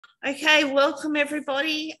Okay, welcome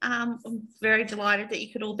everybody. I'm very delighted that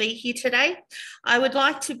you could all be here today. I would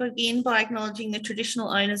like to begin by acknowledging the traditional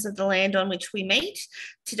owners of the land on which we meet.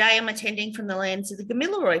 Today I'm attending from the lands of the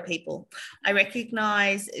Gamilaroi people. I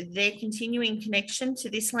recognise their continuing connection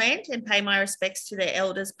to this land and pay my respects to their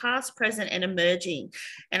elders past, present and emerging.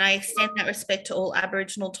 And I extend that respect to all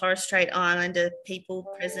Aboriginal Torres Strait Islander people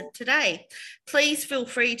present today. Please feel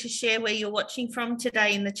free to share where you're watching from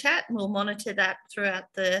today in the chat, and we'll monitor that throughout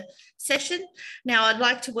the session. Now I'd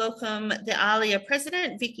like to welcome the ALIA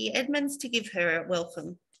President, Vicky Edmonds, to give her a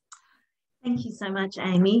welcome. Thank you so much,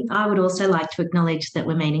 Amy. I would also like to acknowledge that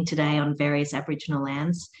we're meeting today on various Aboriginal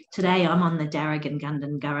lands. Today I'm on the Darug and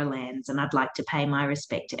Gundungurra lands, and I'd like to pay my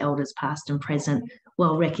respect to elders past and present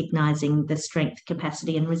while recognising the strength,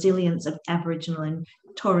 capacity and resilience of Aboriginal and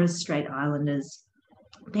Torres Strait Islanders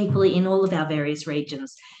people in all of our various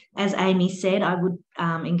regions. As Amy said, I would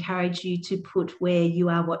encourage you to put where you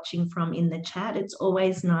are watching from in the chat. It's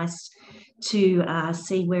always nice to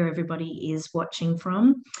see where everybody is watching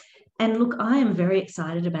from. And look, I am very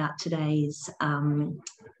excited about today's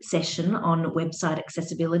session on website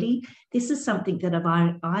accessibility. This is something that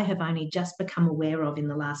I have only just become aware of in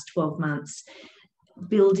the last 12 months,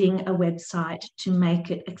 building a website to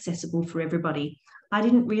make it accessible for everybody. I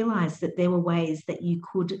didn't realise that there were ways that you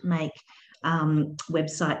could make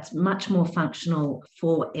websites much more functional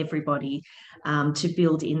for everybody, to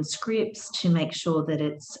build in scripts, to make sure that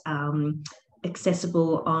it's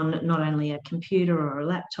accessible on not only a computer or a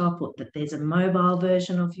laptop, or that there's a mobile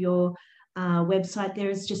version of your website. There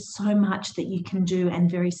is just so much that you can do, and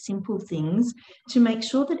very simple things to make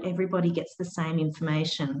sure that everybody gets the same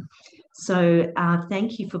information. So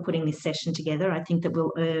thank you for putting this session together. I think that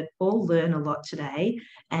we'll all learn a lot today,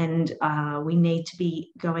 and we need to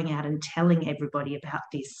be going out and telling everybody about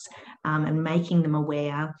this and making them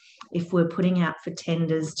aware. If we're putting out for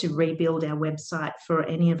tenders to rebuild our website for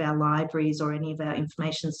any of our libraries or any of our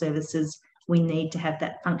information services, we need to have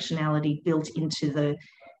that functionality built into the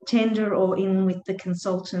tender or in with the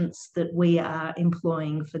consultants that we are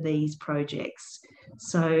employing for these projects.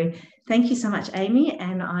 So thank you so much, Amy,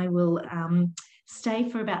 and I will stay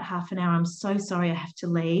for about half an hour. I'm so sorry I have to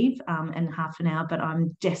leave in half an hour, but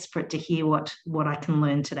I'm desperate to hear what I can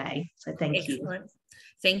learn today. So thank you.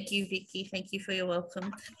 Thank you, Vicky. Thank you for your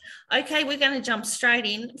welcome. Okay, we're going to jump straight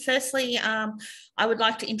in. Firstly, I would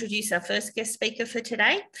like to introduce our first guest speaker for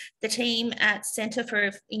today. The team at Centre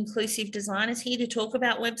for Inclusive Design is here to talk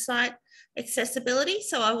about website accessibility.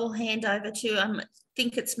 So I will hand over to, I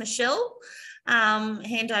think it's Michelle.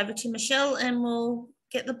 Hand over to Michelle and we'll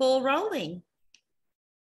get the ball rolling.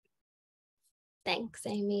 Thanks,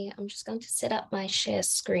 Amy. I'm just going to set up my share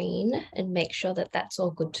screen and make sure that that's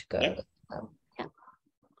all good to go. Yep. Yeah.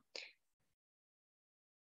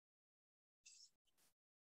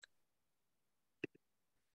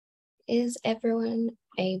 Is everyone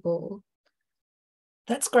able?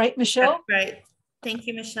 That's great, Michelle. That's great. Thank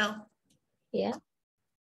you, Michelle. Yeah.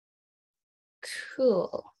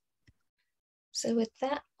 Cool. So with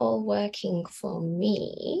that all working for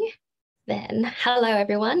me, then hello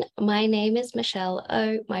everyone. My name is Michelle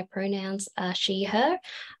O. My pronouns are she, her.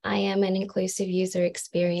 I am an inclusive user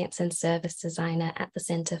experience and service designer at the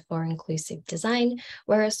Centre for Inclusive Design.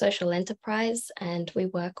 We're a social enterprise and we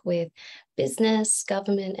work with business,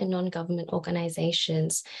 government and non-government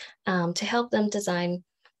organisations to help them design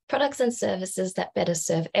products and services that better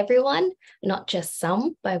serve everyone, not just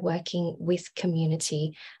some, by working with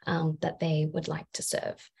community that they would like to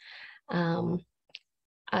serve.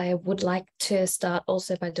 I would like to start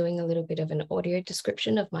also by doing a little bit of an audio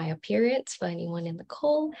description of my appearance for anyone in the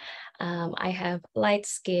call. I have light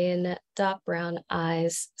skin, dark brown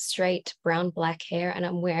eyes, straight brown-black hair, and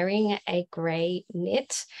I'm wearing a grey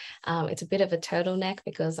knit. It's a bit of a turtleneck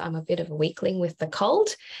because I'm a bit of a weakling with the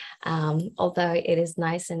cold. Although it is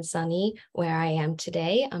nice and sunny where I am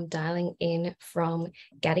today, I'm dialing in from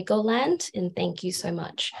Gadigal land, and thank you so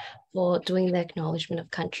much for doing the acknowledgement of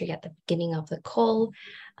country at the beginning of the call.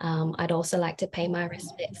 I'd also like to pay my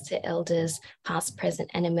respects to elders past, present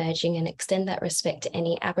and emerging, and extend that respect to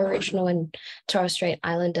any Aboriginal and Torres Strait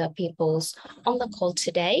Islander peoples on the call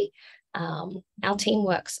today. Our team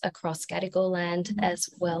works across Gadigal land as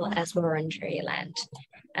well as Wurundjeri land.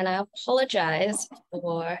 And I apologise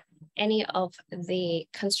for any of the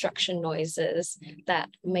construction noises that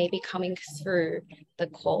may be coming through the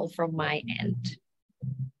call from my end.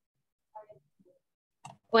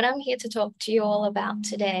 What I'm here to talk to you all about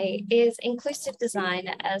today is inclusive design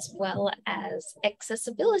as well as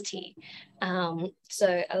accessibility.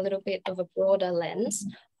 So a little bit of a broader lens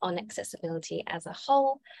on accessibility as a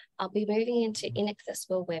whole. I'll be moving into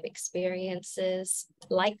inaccessible web experiences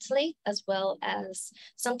lightly, as well as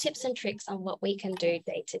some tips and tricks on what we can do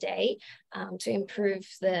day to day to improve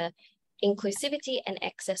the inclusivity and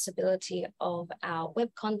accessibility of our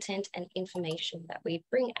web content and information that we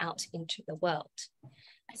bring out into the world.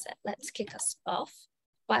 So let's kick us off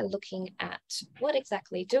by looking at what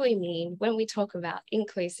exactly do we mean when we talk about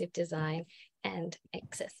inclusive design and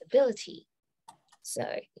accessibility. So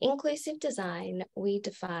inclusive design, we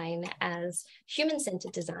define as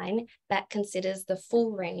human-centered design that considers the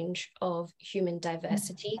full range of human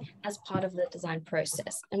diversity as part of the design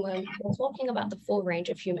process. And when we're talking about the full range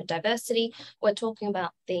of human diversity, we're talking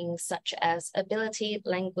about things such as ability,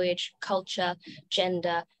 language, culture,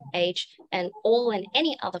 gender, age, and all and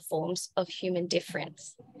any other forms of human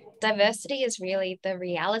difference. Diversity is really the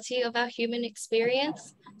reality of our human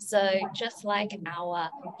experience. So just like our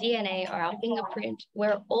DNA or our fingerprint,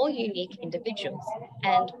 we're all unique individuals.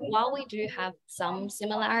 And while we do have some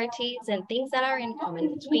similarities and things that are in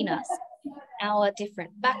common between us, our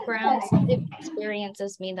different backgrounds, different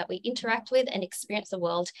experiences mean that we interact with and experience the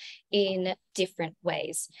world in different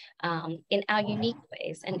ways, in our unique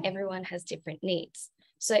ways, and everyone has different needs.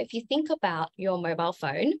 So if you think about your mobile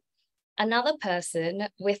phone, another person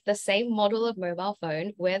with the same model of mobile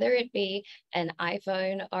phone, whether it be an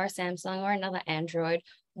iPhone or a Samsung or another Android,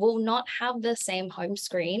 will not have the same home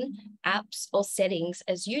screen, apps, or settings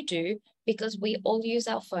as you do because we all use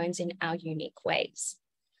our phones in our unique ways.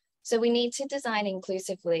 So we need to design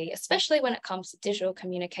inclusively, especially when it comes to digital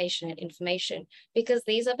communication and information, because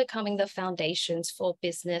these are becoming the foundations for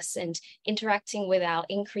business and interacting with our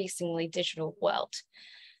increasingly digital world.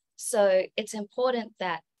 So it's important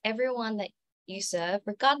that everyone that you serve,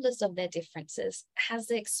 regardless of their differences, has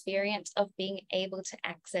the experience of being able to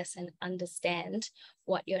access and understand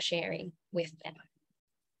what you're sharing with them.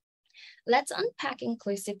 Let's unpack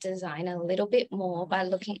inclusive design a little bit more by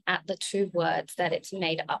looking at the two words that it's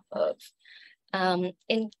made up of.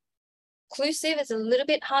 Inclusive is a little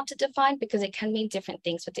bit hard to define because it can mean different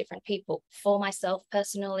things for different people. For myself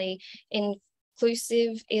personally,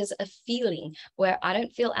 inclusive is a feeling where I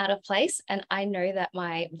don't feel out of place and I know that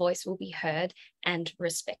my voice will be heard and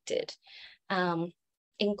respected.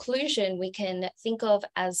 Inclusion we can think of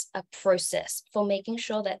as a process for making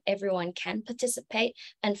sure that everyone can participate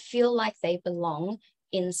and feel like they belong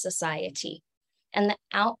in society. And the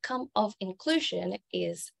outcome of inclusion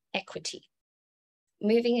is equity.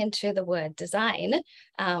 Moving into the word design,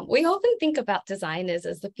 we often think about designers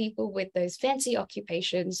as the people with those fancy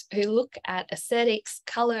occupations who look at aesthetics,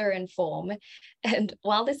 color, and form. And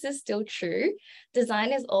while this is still true,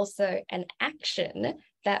 design is also an action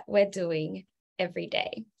that we're doing every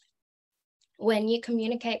day. When you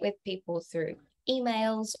communicate with people through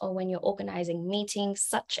emails or when you're organizing meetings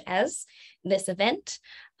such as this event,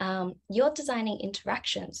 you're designing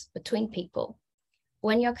interactions between people.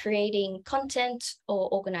 When you're creating content or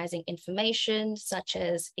organizing information, such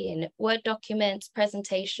as in Word documents,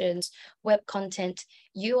 presentations, web content,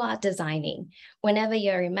 you are designing. Whenever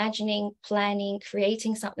you're imagining, planning,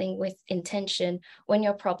 creating something with intention, when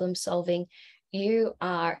you're problem solving, you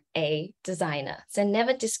are a designer. So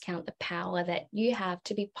never discount the power that you have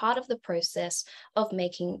to be part of the process of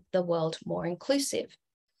making the world more inclusive.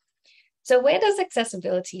 So where does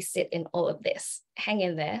accessibility sit in all of this? Hang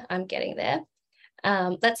in there, I'm getting there.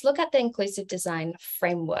 Let's look at the inclusive design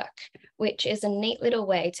framework, which is a neat little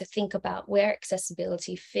way to think about where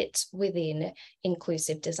accessibility fits within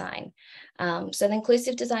inclusive design. So the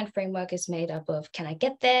inclusive design framework is made up of, can I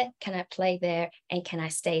get there, can I play there, and can I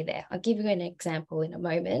stay there? I'll give you an example in a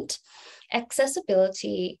moment.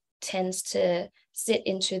 Accessibility tends to sit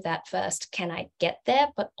into that first, can I get there,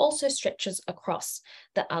 but also stretches across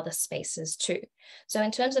the other spaces too. So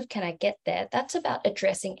in terms of can I get there, that's about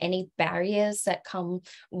addressing any barriers that come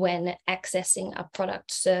when accessing a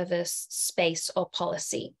product, service, space, or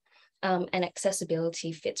policy. And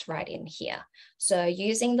accessibility fits right in here. So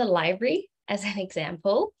using the library as an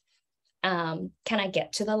example, can I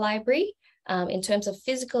get to the library? In terms of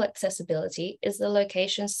physical accessibility, is the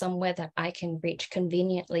location somewhere that I can reach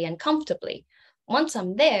conveniently and comfortably? Once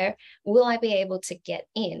I'm there, will I be able to get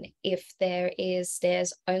in if there is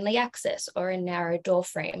stairs only access or a narrow door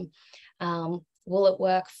frame? Will it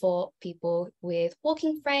work for people with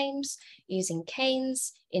walking frames, using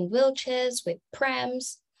canes, in wheelchairs, with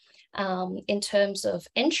prams? In terms of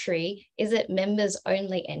entry, is it members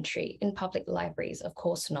only entry? In public libraries? Of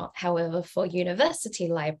course not. However, for university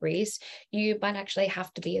libraries, you might actually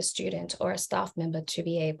have to be a student or a staff member to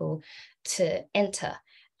be able to enter.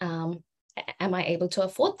 Am I able to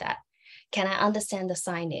afford that? Can I understand the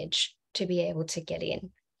signage to be able to get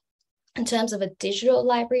in? In terms of a digital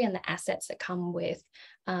library and the assets that come with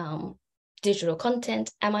digital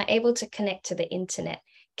content, am I able to connect to the internet?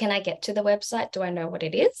 Can I get to the website? Do I know what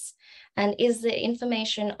it is? And is the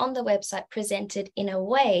information on the website presented in a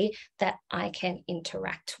way that I can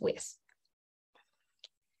interact with?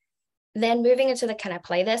 Then moving into the can I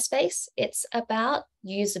play there space, it's about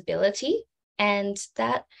usability, and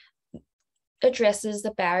that addresses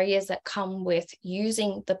the barriers that come with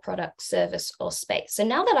using the product, service, or space. So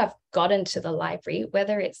now that I've gotten to the library,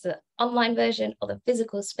 whether it's the online version or the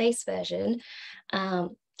physical space version,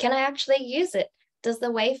 can I actually use it? Does the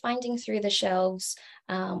wayfinding through the shelves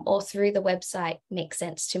or through the website make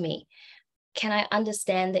sense to me? Can I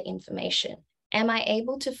understand the information? Am I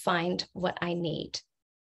able to find what I need?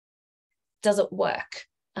 Does it work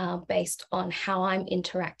based on how I'm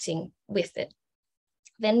interacting with it?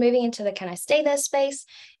 Then moving into the can I stay there space,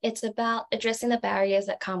 it's about addressing the barriers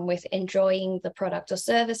that come with enjoying the product or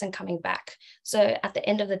service and coming back. So at the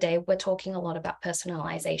end of the day, we're talking a lot about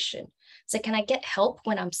personalization. So can I get help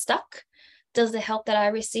when I'm stuck? Does the help that I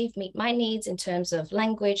receive meet my needs in terms of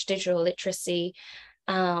language, digital literacy?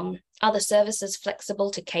 Are the services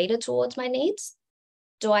flexible to cater towards my needs?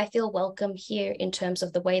 Do I feel welcome here in terms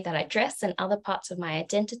of the way that I dress and other parts of my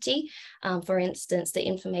identity? For instance, the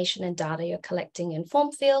information and data you're collecting in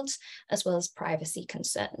form fields, as well as privacy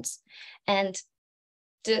concerns. And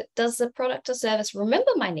does the product or service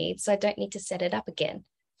remember my needs so I don't need to set it up again?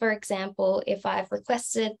 For example, if I've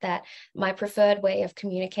requested that my preferred way of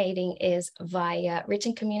communicating is via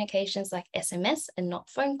written communications like SMS and not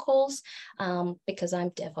phone calls, because I'm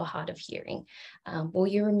deaf or hard of hearing, will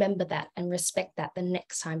you remember that and respect that the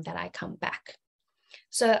next time that I come back?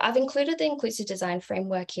 So I've included the inclusive design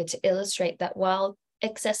framework here to illustrate that while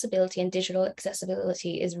accessibility and digital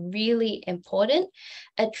accessibility is really important,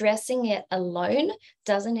 addressing it alone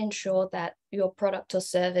doesn't ensure that your product or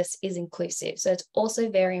service is inclusive. So it's also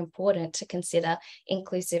very important to consider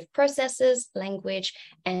inclusive processes, language,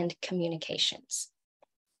 and communications.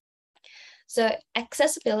 So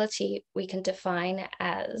accessibility we can define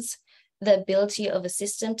as the ability of a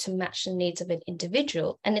system to match the needs of an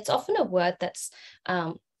individual. And it's often a word that's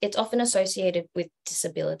it's often associated with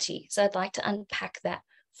disability. So I'd like to unpack that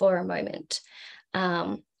for a moment.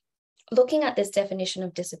 Looking at this definition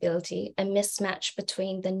of disability, a mismatch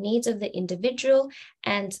between the needs of the individual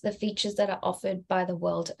and the features that are offered by the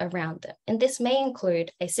world around them. And this may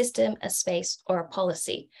include a system, a space, or a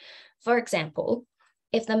policy. For example,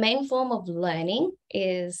 if the main form of learning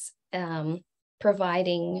is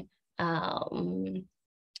providing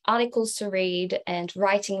articles to read and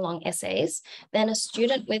writing long essays, then a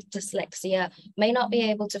student with dyslexia may not be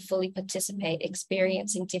able to fully participate,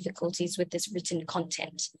 experiencing difficulties with this written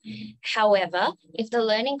content. However, if the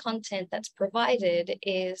learning content that's provided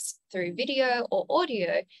is through video or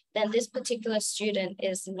audio, then this particular student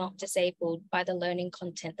is not disabled by the learning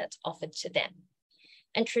content that's offered to them.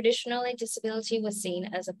 And traditionally, disability was seen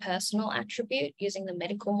as a personal attribute using the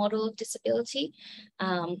medical model of disability.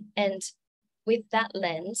 And with that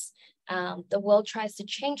lens, the world tries to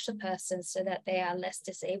change the person so that they are less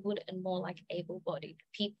disabled and more like able-bodied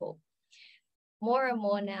people. More and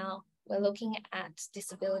more now, we're looking at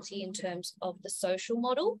disability in terms of the social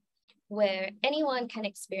model, where anyone can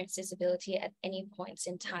experience disability at any points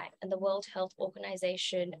in time. And the World Health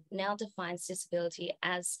Organization now defines disability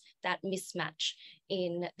as that mismatch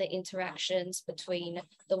in the interactions between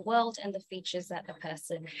the world and the features that a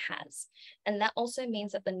person has. And that also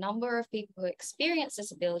means that the number of people who experience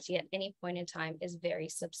disability at any point in time is very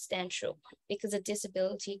substantial, because a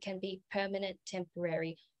disability can be permanent,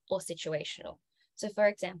 temporary, or situational. So for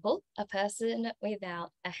example, a person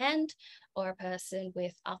without a hand, or a person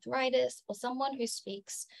with arthritis, or someone who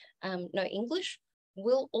speaks no English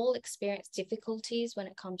will all experience difficulties when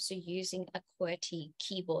it comes to using a QWERTY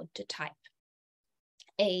keyboard to type.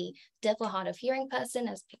 A deaf or hard of hearing person,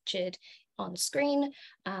 as pictured on screen,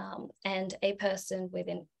 and a person with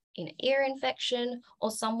an ear infection,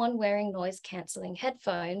 or someone wearing noise cancelling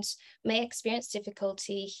headphones may experience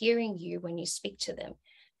difficulty hearing you when you speak to them.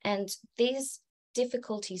 And these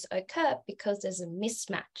difficulties occur because there's a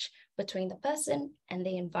mismatch between the person and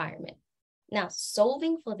the environment. Now,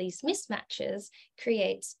 solving for these mismatches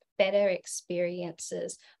creates better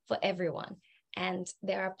experiences for everyone. And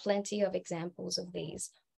there are plenty of examples of these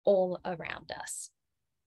all around us.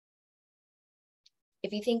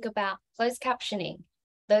 If you think about closed captioning,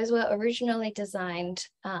 those were originally designed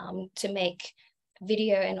to make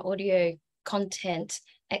video and audio content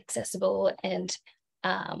accessible and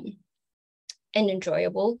and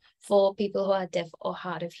enjoyable for people who are deaf or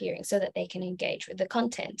hard of hearing so that they can engage with the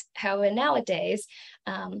content. However, nowadays,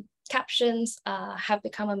 captions have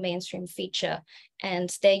become a mainstream feature,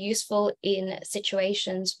 and they're useful in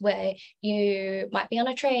situations where you might be on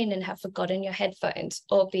a train and have forgotten your headphones,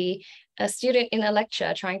 or be a student in a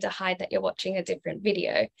lecture trying to hide that you're watching a different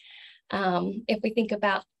video. If we think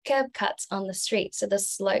about curb cuts on the street, so the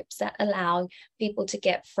slopes that allow people to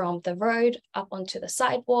get from the road up onto the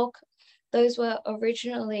sidewalk, those were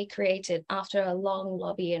originally created after a long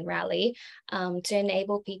lobby and rally to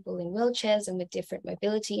enable people in wheelchairs and with different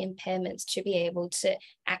mobility impairments to be able to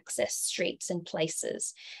access streets and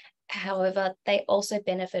places. However, they also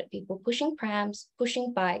benefit people pushing prams,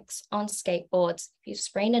 pushing bikes, on skateboards. If you've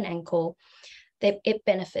sprained an ankle, it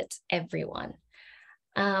benefits everyone.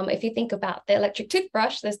 If you think about the electric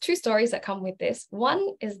toothbrush, there's two stories that come with this.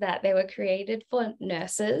 One is that they were created for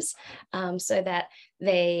nurses so that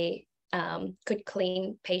they could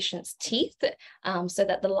clean patients' teeth so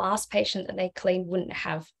that the last patient that they cleaned wouldn't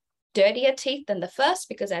have dirtier teeth than the first,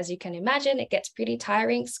 because as you can imagine, it gets pretty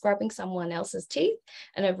tiring scrubbing someone else's teeth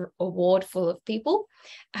in a ward full of people.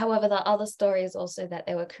 However, the other story is also that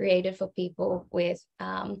they were created for people with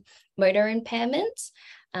motor impairments.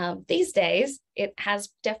 These days, it has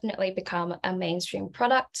definitely become a mainstream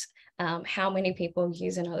product. How many people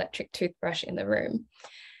use an electric toothbrush in the room?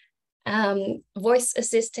 Voice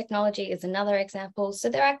assist technology is another example. So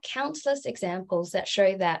there are countless examples that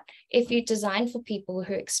show that if you design for people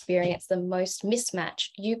who experience the most mismatch,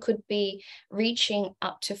 you could be reaching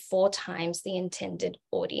up to 4 times the intended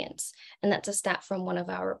audience. And that's a stat from one of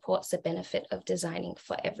our reports, The Benefit of Designing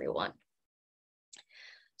for Everyone.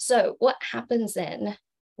 So what happens then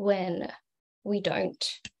when we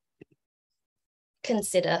don't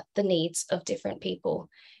consider the needs of different people?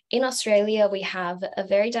 In Australia, we have a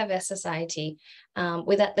very diverse society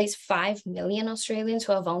with at least 5 million Australians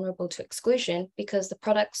who are vulnerable to exclusion because the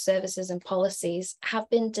products, services, and policies have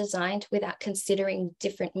been designed without considering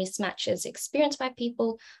different mismatches experienced by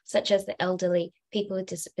people such as the elderly, people with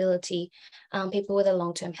disability, people with a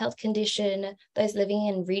long-term health condition, those living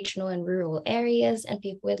in regional and rural areas, and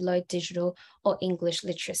people with low digital or English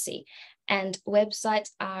literacy. And websites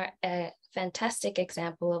are a fantastic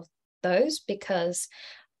example of those, because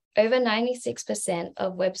over 96%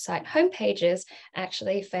 of website homepages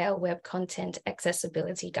actually fail web content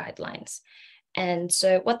accessibility guidelines. And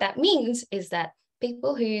so what that means is that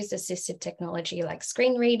people who use assistive technology like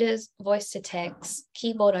screen readers, voice to text,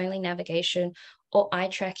 keyboard only navigation, or eye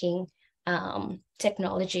tracking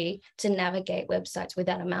technology to navigate websites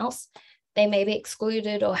without a mouse, they may be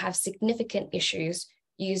excluded or have significant issues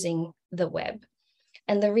using the web.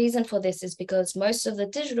 And the reason for this is because most of the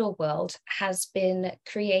digital world has been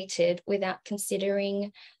created without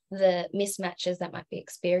considering the mismatches that might be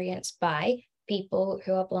experienced by people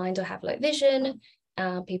who are blind or have low vision,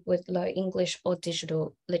 people with low English or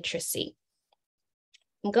digital literacy.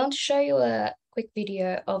 I'm going to show you a quick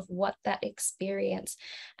video of what that experience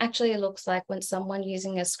actually looks like when someone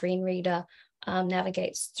using a screen reader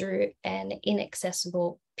navigates through an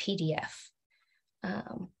inaccessible PDF.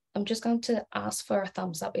 I'm just going to ask for a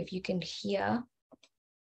thumbs up if you can hear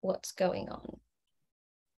what's going on,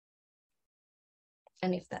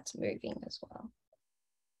 and if that's moving as well.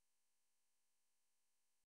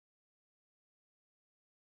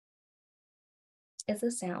 Is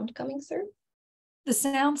the sound coming through? The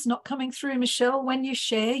sound's not coming through, Michelle. When you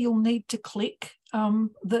share, you'll need to click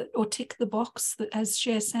or tick the box that has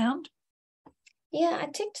share sound. Yeah, I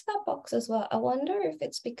ticked that box as well. I wonder if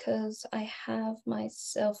it's because I have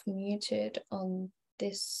myself muted on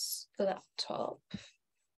this laptop.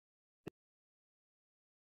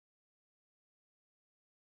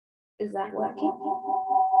 Is that working?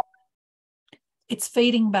 It's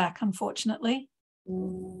feeding back, unfortunately.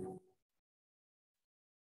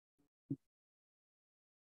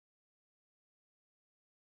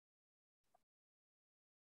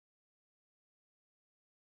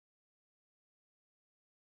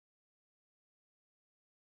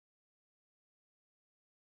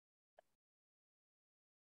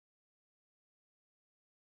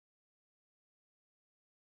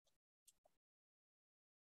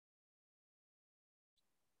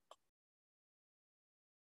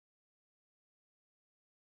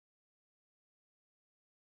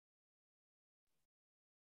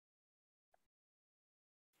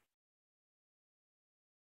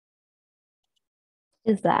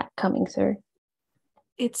 Is that coming through?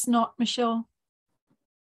 It's not, Michelle.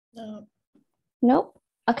 No. Nope.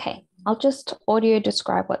 Okay, I'll just audio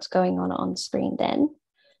describe what's going on screen then.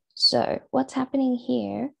 So what's happening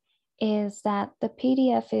here is that the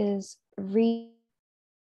PDF is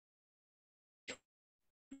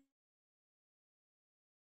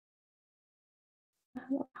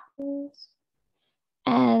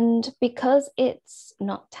And because it's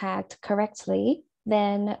not tagged correctly,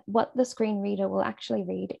 then what the screen reader will actually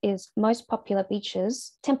read is most popular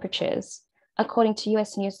beaches temperatures. According to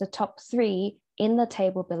US News, the top 3 in the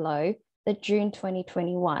table below, the June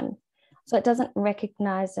 2021. So it doesn't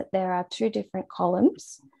recognize that there are 2 different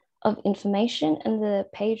columns of information, and the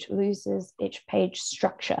page loses its page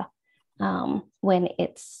structure when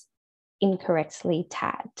it's incorrectly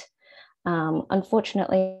tagged.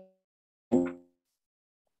 Unfortunately,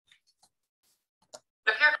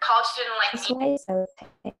 If you're a college student like this me, way, so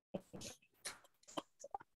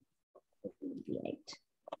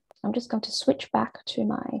I'm just going to switch back to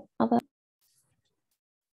my other.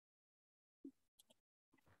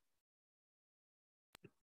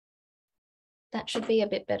 That should be a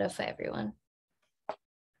bit better for everyone.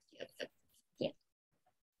 Yeah,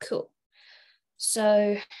 cool.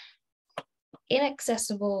 So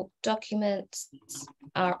inaccessible documents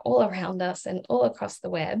are all around us and all across the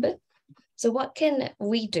web. So what can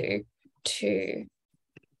we do to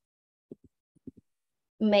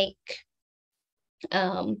make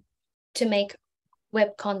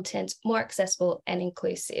web content more accessible and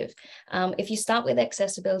inclusive? If you start with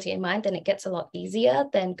accessibility in mind, then it gets a lot easier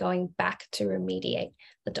than going back to remediate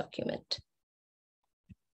the document.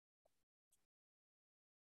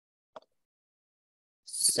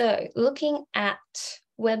 So looking at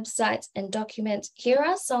websites and documents, here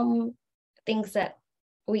are some things that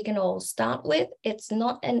we can all start with. It's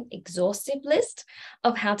not an exhaustive list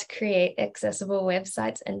of how to create accessible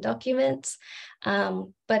websites and documents,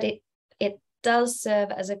 but it does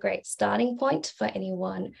serve as a great starting point for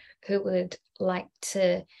anyone who would like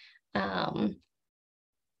to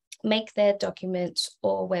make their documents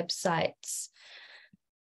or websites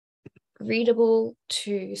readable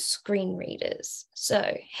to screen readers.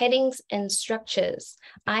 So headings and structures.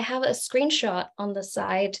 I have a screenshot on the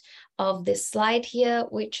side of this slide here,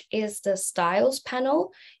 which is the styles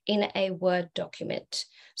panel in a Word document.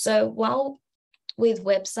 So while with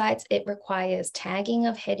websites, it requires tagging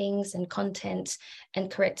of headings and content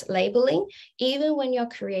and correct labeling, even when you're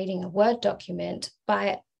creating a Word document,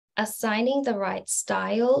 by assigning the right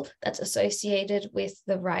style that's associated with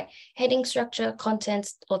the right heading structure,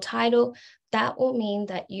 content, or title, that will mean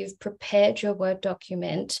that you've prepared your Word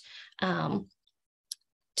document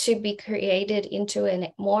to be created into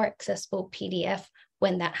a more accessible PDF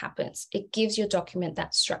when that happens. It gives your document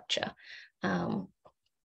that structure.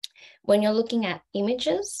 When you're looking at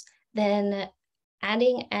images, then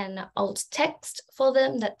adding an alt text for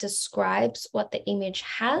them that describes what the image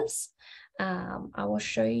has. I will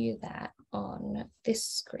show you that on this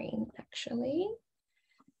screen, actually.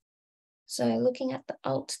 So looking at the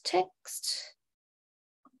alt text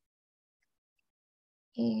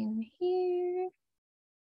in here.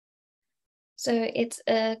 So it's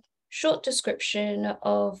a short description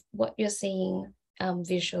of what you're seeing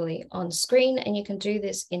visually on screen, and you can do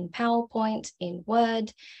this in PowerPoint, in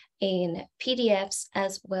Word, in PDFs,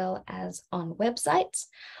 as well as on websites.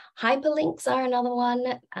 Hyperlinks are another one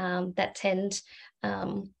that tend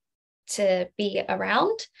to be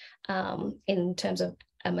around in terms of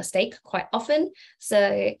a mistake quite often.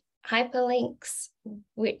 So hyperlinks,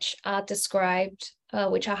 which are described,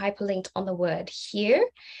 which are hyperlinked on the word here.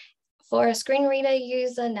 For a screen reader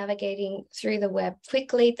user navigating through the web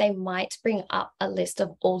quickly, they might bring up a list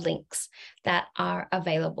of all links that are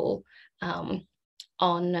available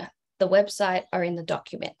on the website or in the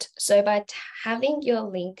document. So by having your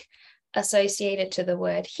link associated to the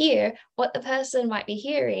word here, what the person might be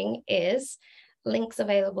hearing is links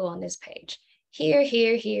available on this page. Here,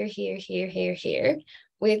 here, here, here, here, here, here,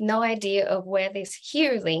 with no idea of where this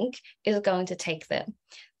here link is going to take them.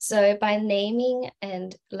 So by naming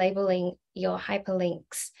and labeling your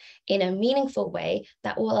hyperlinks in a meaningful way,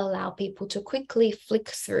 that will allow people to quickly flick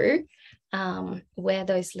through where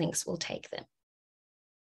those links will take them.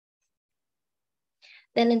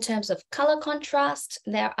 Then in terms of color contrast,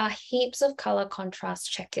 there are heaps of color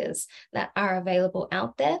contrast checkers that are available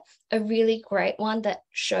out there. A really great one that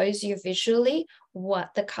shows you visually what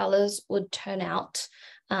the colors would turn out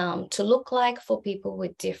to look like for people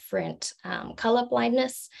with different color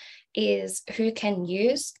blindness is Who Can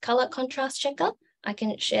Use Color Contrast Checker. I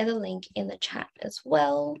can share the link in the chat as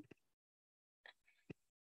well.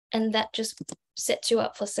 And that just sets you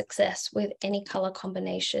up for success with any color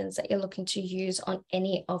combinations that you're looking to use on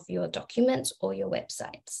any of your documents or your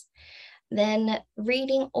websites. Then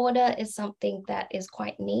reading order is something that is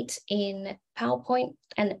quite neat in PowerPoint,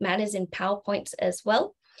 and it matters in PowerPoints as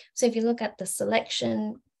well. So if you look at the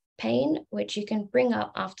selection pane, which you can bring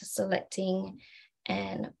up after selecting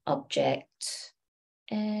an object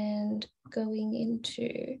and going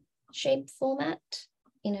into shape format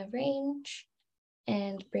in a range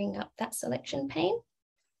and bring up that selection pane.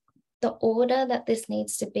 The order that this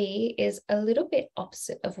needs to be is a little bit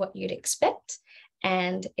opposite of what you'd expect,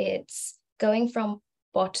 and it's going from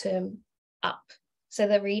bottom up. So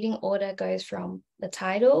the reading order goes from the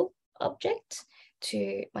title object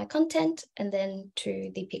to my content and then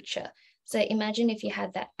to the picture. So imagine if you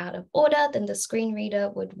had that out of order, then the screen reader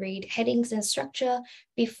would read headings and structure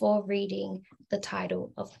before reading the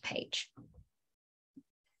title of the page.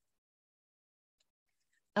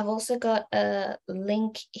 I've also got a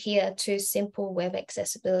link here to simple web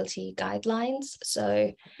accessibility guidelines.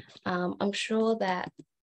 So I'm sure that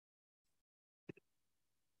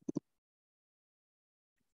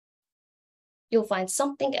you'll find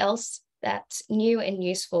something else that's new and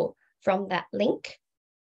useful from that link.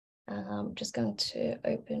 I'm just going to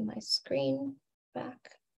open my screen back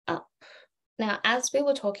up. Now, as we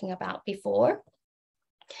were talking about before,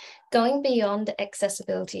 going beyond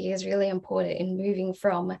accessibility is really important in moving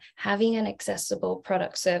from having an accessible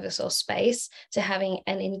product, service, or space to having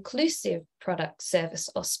an inclusive product, service,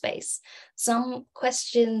 or space. Some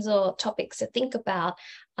questions or topics to think about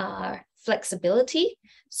are flexibility.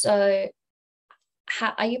 So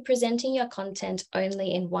how are you presenting your content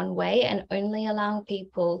only in one way and only allowing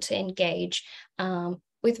people to engage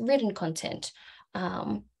with written content?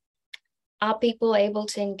 Are people able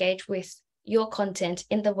to engage with your content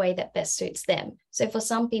in the way that best suits them? So for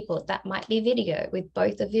some people, that might be video with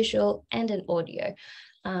both a visual and an audio,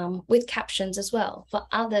 with captions as well. For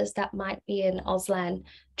others, that might be an Auslan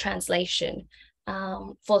translation.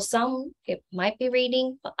 For some, it might be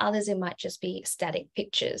reading, for others, it might just be static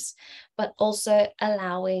pictures, but also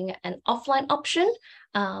allowing an offline option,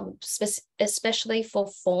 especially for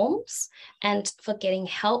forms and for getting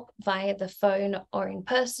help via the phone or in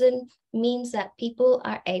person, means that people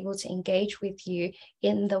are able to engage with you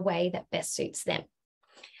in the way that best suits them.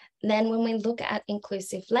 Then when we look at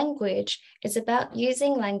inclusive language, it's about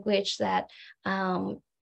using language that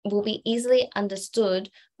will be easily understood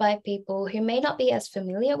by people who may not be as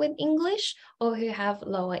familiar with English or who have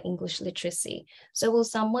lower English literacy. So will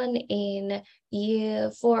someone in year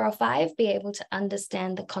 4 or 5 be able to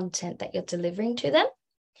understand the content that you're delivering to them?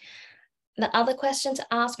 The other question to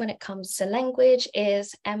ask when it comes to language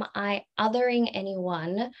is, am I othering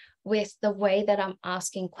anyone with the way that I'm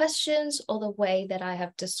asking questions or the way that I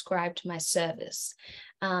have described my service?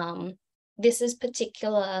 This is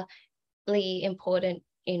particularly important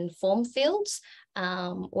in form fields,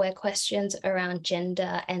 where questions around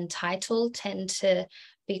gender and title tend to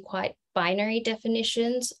be quite binary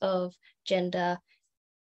definitions of gender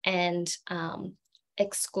and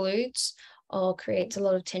excludes or creates a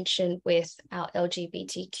lot of tension with our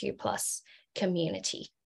LGBTQ+ community.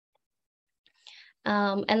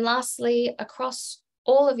 And lastly, across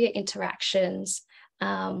all of your interactions,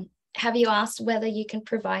 have you asked whether you can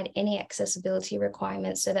provide any accessibility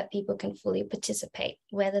requirements so that people can fully participate,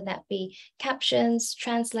 whether that be captions,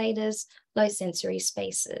 translators, low sensory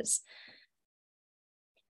spaces?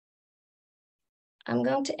 I'm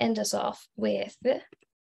going to end us off with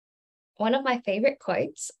one of my favorite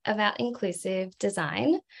quotes about inclusive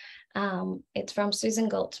design. It's from Susan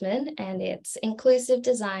Goltman, and it's, inclusive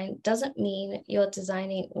design doesn't mean you're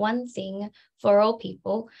designing one thing for all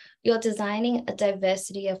people. You're designing a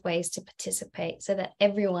diversity of ways to participate so that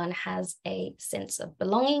everyone has a sense of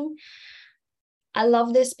belonging. I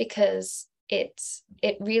love this because it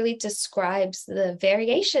really describes the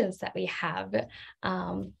variations that we have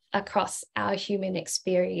across our human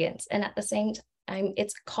experience, and at the same time,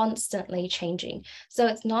 it's constantly changing. So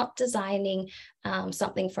it's not designing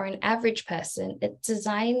something for an average person. It's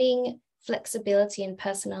designing flexibility and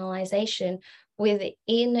personalization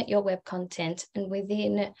within your web content and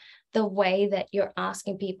within the way that you're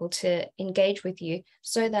asking people to engage with you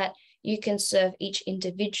so that you can serve each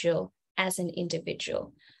individual as an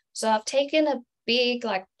individual. So I've taken a big,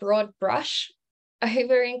 broad brush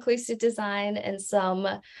over inclusive design and some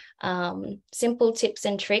simple tips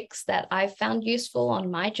and tricks that I've found useful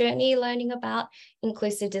on my journey learning about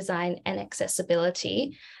inclusive design and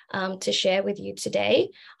accessibility to share with you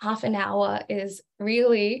today. Half an hour is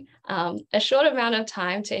really a short amount of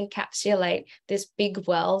time to encapsulate this big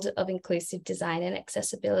world of inclusive design and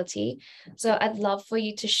accessibility. So I'd love for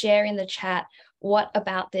you to share in the chat what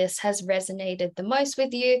about this has resonated the most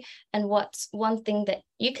with you, and what's one thing that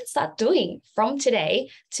you can start doing from today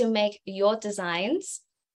to make your designs,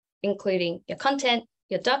 including your content,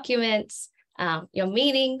 your documents, your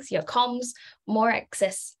meetings, your comms, more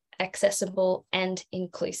accessible and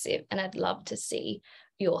inclusive. And I'd love to see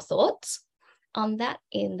your thoughts on that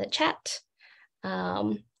in the chat.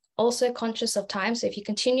 also conscious of time, so if you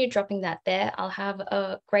continue dropping that there, I'll have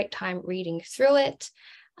a great time reading through it.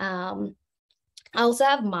 I also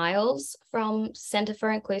have Miles from Centre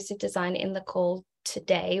for Inclusive Design in the call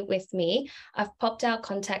today with me. I've popped our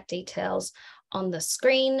contact details on the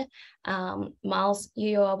screen. Miles,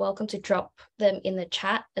 you are welcome to drop them in the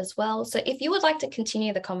chat as well. So if you would like to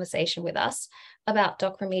continue the conversation with us about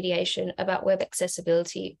doc remediation, about web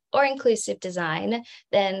accessibility or inclusive design,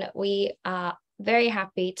 then we are very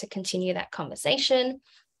happy to continue that conversation.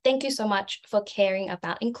 Thank you so much for caring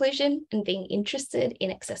about inclusion and being interested in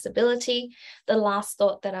accessibility. The last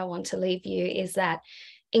thought that I want to leave you is that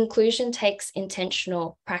inclusion takes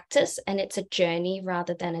intentional practice, and it's a journey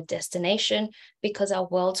rather than a destination, because our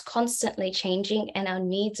world's constantly changing and our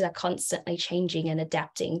needs are constantly changing and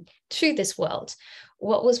adapting to this world.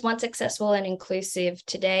 What was once accessible and inclusive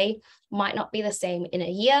today might not be the same in a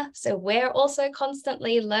year. So we're also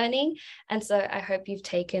constantly learning. And so I hope you've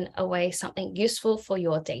taken away something useful for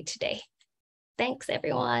your day-to-day. Thanks,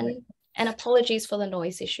 everyone. And apologies for the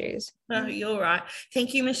noise issues. Oh, you're right.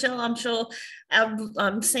 Thank you, Michelle. I'm sure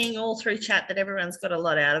I'm seeing all through chat that everyone's got a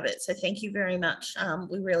lot out of it. So thank you very much.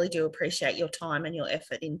 We really do appreciate your time and your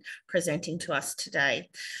effort in presenting to us today.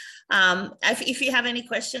 If you have any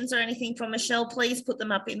questions or anything from Michelle, please put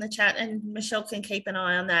them up in the chat and Michelle can keep an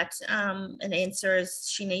eye on that and answer as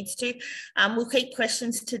she needs to. We'll keep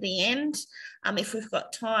questions to the end. If we've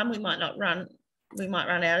got time, we might run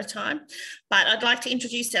out of time, but I'd like to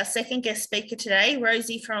introduce our second guest speaker today,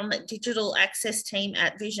 Rosie from Digital Access Team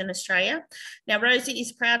at Vision Australia. Now, Rosie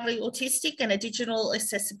is proudly autistic and a Digital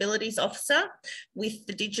Accessibilities Officer with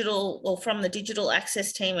from the Digital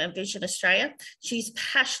Access Team at Vision Australia. She's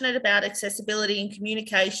passionate about accessibility in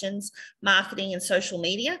communications, marketing and social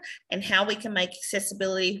media, and how we can make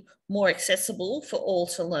accessibility more accessible for all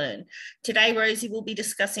to learn. Today, Rosie will be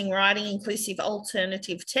discussing writing inclusive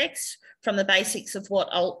alternative text, from the basics of what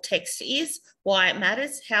alt text is, why it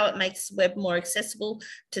matters, how it makes the web more accessible,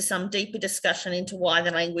 to some deeper discussion into why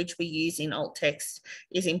the language we use in alt text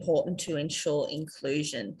is important to ensure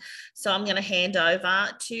inclusion. So I'm going to hand over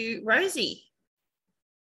to Rosie.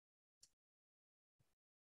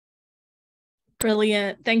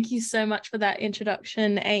 Brilliant. Thank you so much for that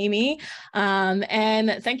introduction, Amy.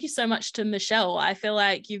 And thank you so much to Michelle. I feel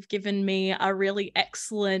like you've given me a really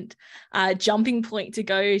excellent jumping point to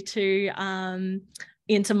go to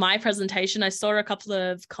into my presentation. I saw a couple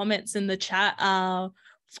of comments in the chat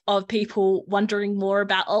of people wondering more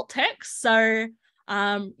about alt text. So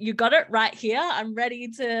you got it right here. I'm ready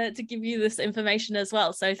to give you this information as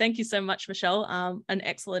well. So thank you so much, Michelle. An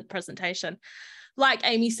excellent presentation. Like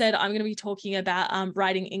Amy said, I'm going to be talking about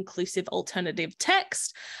writing inclusive alternative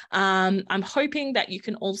text. I'm hoping that you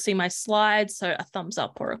can all see my slides, so a thumbs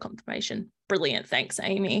up or a confirmation. Brilliant. Thanks,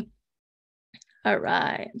 Amy. All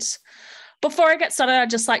right. Before I get started, I'd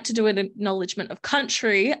just like to do an acknowledgement of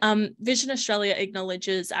country. Vision Australia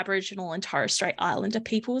acknowledges Aboriginal and Torres Strait Islander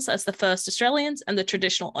peoples as the first Australians and the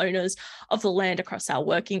traditional owners of the land across our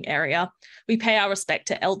working area. We pay our respect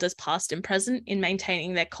to elders past and present in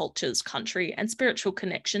maintaining their cultures, country, and spiritual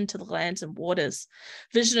connection to the lands and waters.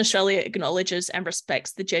 Vision Australia acknowledges and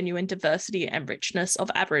respects the genuine diversity and richness of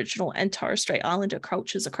Aboriginal and Torres Strait Islander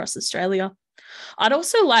cultures across Australia. I'd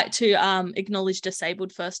also like to acknowledge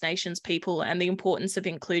disabled First Nations people and the importance of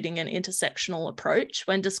including an intersectional approach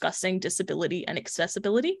when discussing disability and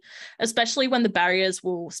accessibility, especially when the barriers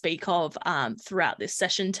we'll speak of throughout this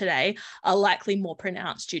session today are likely more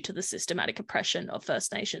pronounced due to the systematic oppression of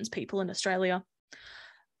First Nations people in Australia.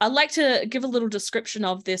 I'd like to give a little description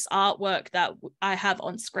of this artwork that I have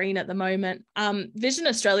on screen at the moment. Vision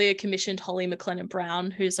Australia commissioned Holly McLennan Brown,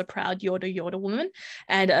 who's a proud Yorta Yorta woman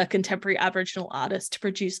and a contemporary Aboriginal artist, to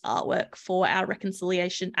produce artwork for our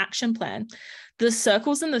Reconciliation Action Plan. The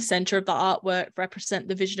circles in the centre of the artwork represent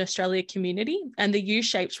the Vision Australia community, and the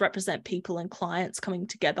U-shapes represent people and clients coming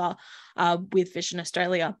together with Vision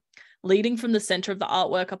Australia. Leading from the centre of the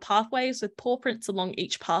artwork are pathways with paw prints along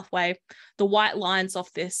each pathway. The white lines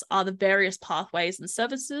off this are the various pathways and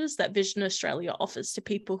services that Vision Australia offers to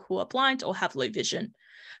people who are blind or have low vision.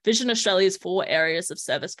 Vision Australia's 4 areas of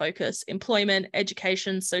service focus: employment,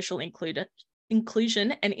 education, social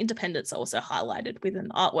inclusion, and independence are also highlighted within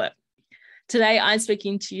the artwork. Today, I'm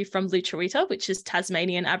speaking to you from Lutruwita, which is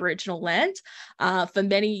Tasmanian Aboriginal land. For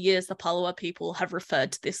many years, the Palawa people have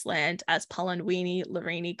referred to this land as Palanwini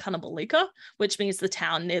Larini Cunnabalooka, which means the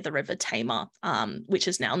town near the River Tamar, which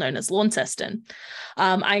is now known as Launceston.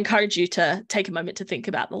 I encourage you to take a moment to think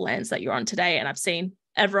about the lands that you're on today, and I've seen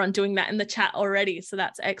everyone doing that in the chat already, so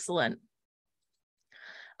that's excellent.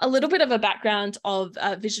 A little bit of a background of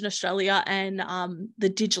Vision Australia and the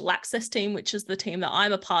digital access team, which is the team that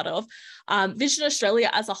I'm a part of. Vision Australia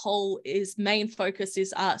as a whole, is main focus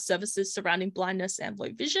is services surrounding blindness and low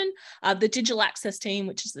vision. The digital access team,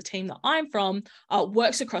 which is the team that I'm from,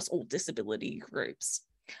 works across all disability groups.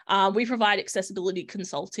 We provide accessibility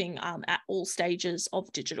consulting at all stages of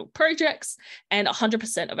digital projects, and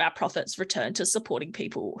 100% of our profits return to supporting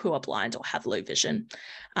people who are blind or have low vision.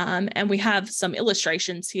 And we have some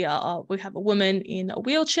illustrations here. We have a woman in a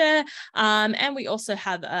wheelchair, and we also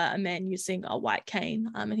have a man using a white cane,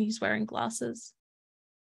 and he's wearing glasses.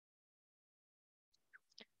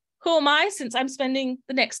 Who am I, since I'm spending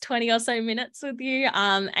the next 20 or so minutes with you?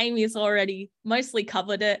 Amy's already mostly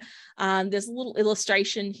covered it. There's a little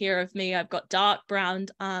illustration here of me. I've got dark brown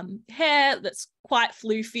hair that's quite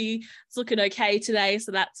floofy. It's looking okay today,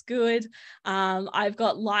 so that's good. I've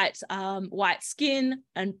got light white skin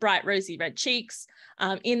and bright rosy red cheeks.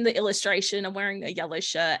 In the illustration, I'm wearing a yellow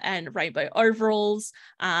shirt and rainbow overalls.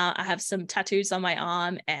 I have some tattoos on my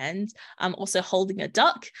arm, and I'm also holding a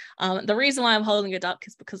duck. The reason why I'm holding a duck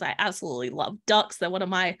is because I absolutely love ducks. They're one of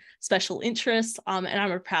my special interests, and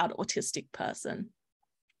I'm a proud autistic person.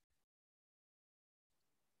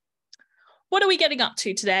 What are we getting up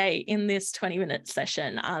to today in this 20-minute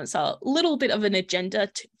session? So a little bit of an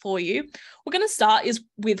agenda for you. We're going to start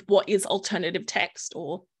with what is alternative text,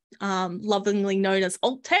 or lovingly known as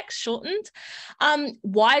alt text, shortened.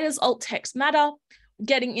 Why does alt text matter?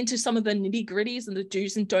 Getting into some of the nitty-gritties and the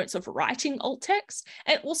do's and don'ts of writing alt text,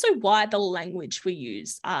 and also why the language we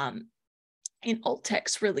use in alt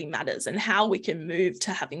text really matters, and how we can move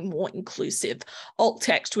to having more inclusive alt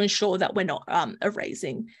text to ensure that we're not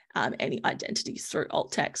erasing any identities through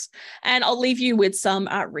alt text. And I'll leave you with some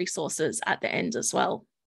resources at the end as well.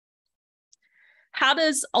 How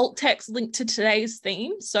does alt text link to today's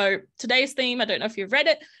theme? So today's theme, I don't know if you've read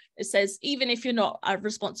it, it says, even if you're not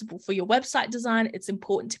responsible for your website design, it's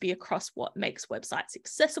important to be across what makes websites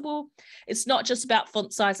accessible. It's not just about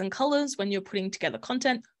font size and colors when you're putting together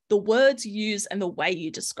content. The words you use and the way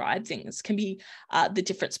you describe things can be the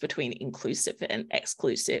difference between inclusive and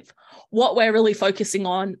exclusive. What we're really focusing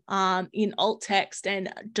on in alt text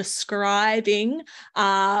and describing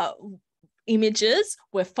images,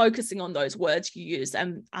 we're focusing on those words you use,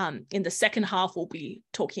 and in the second half we'll be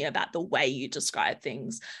talking about the way you describe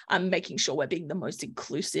things, making sure we're being the most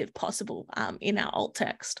inclusive possible in our alt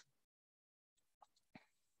text.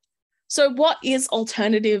 So what is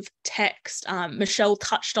alternative text? Michelle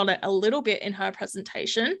touched on it a little bit in her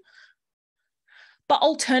presentation, but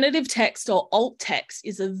alternative text, or alt text,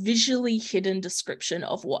 is a visually hidden description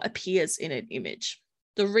of what appears in an image.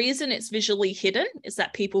 The reason it's visually hidden is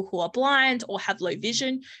that people who are blind or have low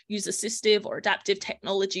vision use assistive or adaptive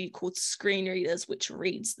technology called screen readers, which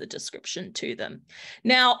reads the description to them.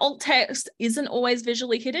 Now, alt text isn't always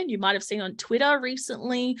visually hidden. You might have seen on Twitter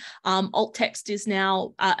recently, alt text is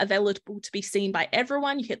now available to be seen by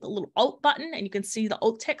everyone. You hit the little alt button and you can see the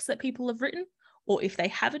alt text that people have written, or if they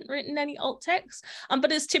haven't written any alt text,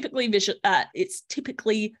 but it's typically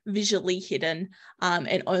visually hidden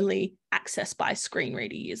and only accessed by screen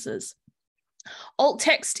reader users. Alt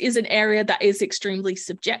text is an area that is extremely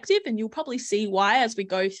subjective, and you'll probably see why as we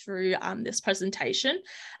go through this presentation.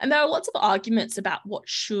 And there are lots of arguments about what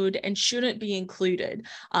should and shouldn't be included,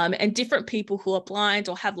 and different people who are blind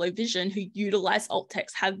or have low vision who utilize alt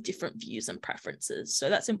text have different views and preferences. So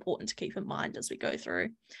that's important to keep in mind as we go through.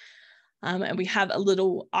 And we have a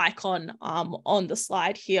little icon on the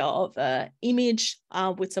slide here of an image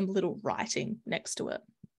with some little writing next to it.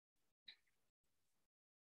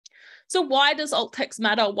 So why does alt text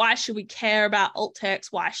matter? Why should we care about alt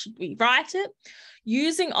text? Why should we write it?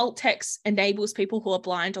 Using alt text enables people who are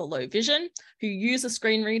blind or low vision who use a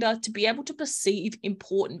screen reader to be able to perceive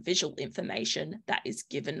important visual information that is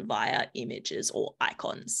given via images or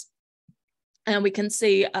icons. And we can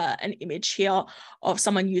see an image here of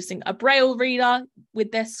someone using a braille reader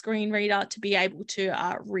with their screen reader to be able to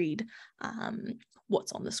read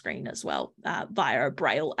what's on the screen as well via a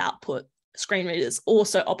braille output. Screen readers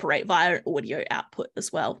also operate via an audio output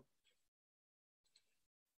as well.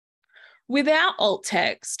 Without alt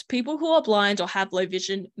text, people who are blind or have low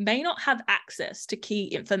vision may not have access to key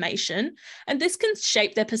information, and this can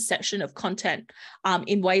shape their perception of content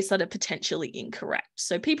in ways that are potentially incorrect.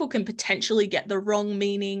 So people can potentially get the wrong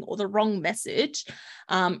meaning or the wrong message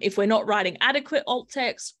if we're not writing adequate alt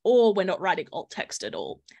text, or we're not writing alt text at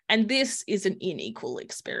all. And this is an unequal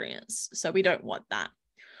experience, so we don't want that.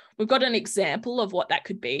 We've got an example of what that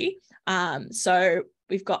could be. So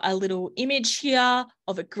we've got a little image here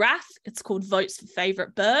of a graph. It's called Votes for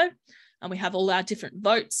Favorite Bird. and we have all our different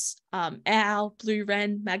votes, owl, blue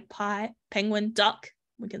wren, magpie, penguin, duck.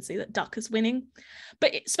 We can see that duck is winning.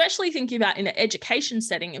 But especially thinking about in an education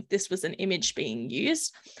setting, if this was an image being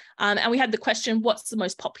used, and we had the question, what's the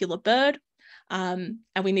most popular bird? And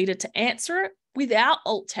we needed to answer it. Without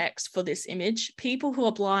alt text for this image, people who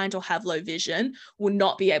are blind or have low vision will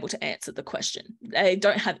not be able to answer the question. They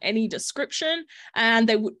don't have any description, and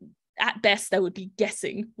they would, at best, they would be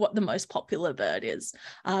guessing what the most popular bird is.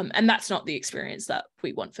 And that's not the experience that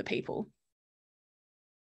we want for people.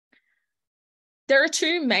 There are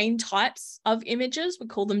two main types of images. We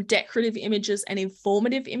call them decorative images and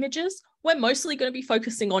informative images. We're mostly going to be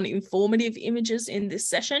focusing on informative images in this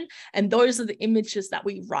session, and those are the images that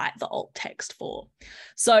we write the alt text for.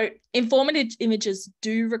 So informative images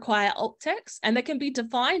do require alt text, and they can be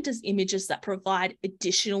defined as images that provide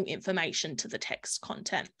additional information to the text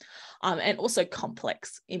content, and also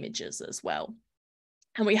complex images as well.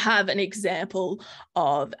 And we have an example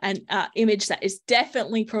of an image that is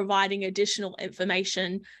definitely providing additional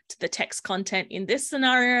information to the text content in this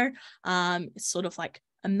scenario. It's sort of like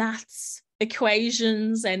a maths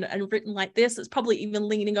equations and written like this. It's probably even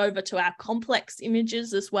leaning over to our complex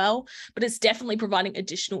images as well, but it's definitely providing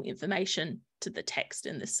additional information to the text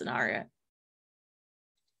in this scenario.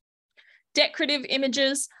 Decorative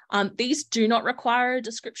images, these do not require a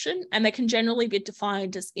description, and they can generally be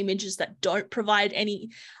defined as images that don't provide any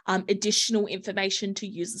additional information to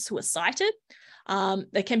users who are sighted.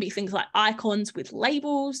 There can be things like icons with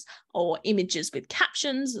labels or images with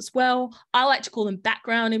captions as well. I like to call them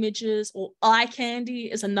background images, or eye candy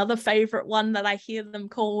is another favorite one that I hear them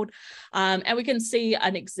called. And we can see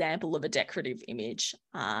an example of a decorative image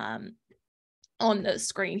on the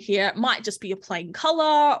screen here. It might just be a plain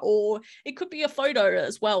color, or it could be a photo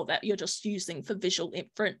as well that you're just using for visual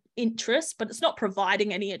interest, but it's not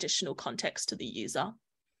providing any additional context to the user.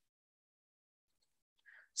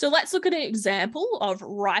 So let's look at an example of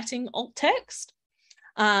writing alt text.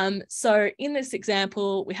 So in this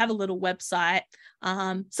example, we have a little website.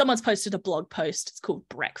 Someone's posted a blog post. It's called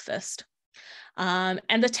Breakfast.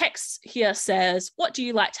 And the text here says, what do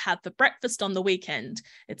you like to have for breakfast on the weekend?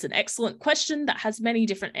 It's an excellent question that has many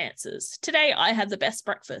different answers. Today, I had the best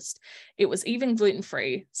breakfast. It was even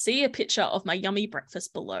gluten-free. See a picture of my yummy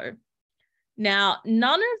breakfast below. Now,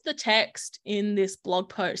 none of the text in this blog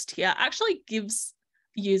post here actually gives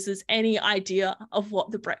users any idea of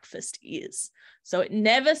what the breakfast is. So it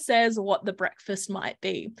never says what the breakfast might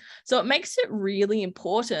be. So it makes it really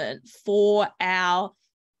important for our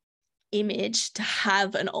image to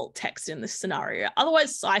have an alt text in this scenario.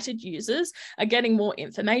 Otherwise, sighted users are getting more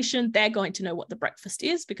information. They're going to know what the breakfast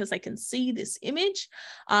is because they can see this image.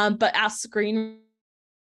 But our screen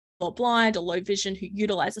or blind or low vision who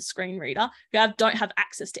utilize a screen reader who don't have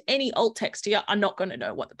access to any alt text here are not going to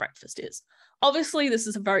know what the breakfast is. Obviously, this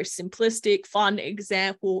is a very simplistic, fun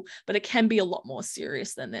example, but it can be a lot more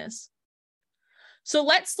serious than this. So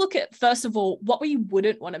let's look at, first of all, what we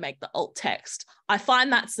wouldn't want to make the alt text. I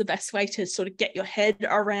find that's the best way to sort of get your head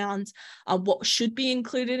around what should be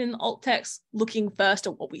included in the alt text, looking first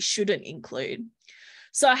at what we shouldn't include.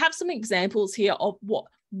 So I have some examples here of what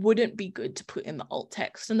wouldn't be good to put in the alt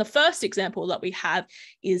text. And the first example that we have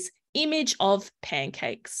is image of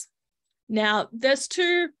pancakes. Now, there's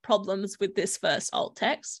two problems with this first alt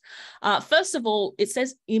text. First of all, it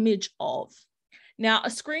says image of. Now, a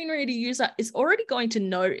screen reader user is already going to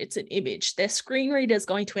know it's an image. Their screen reader is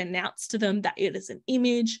going to announce to them that it is an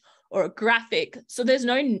image or a graphic. So there's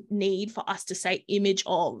no need for us to say image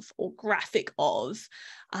of or graphic of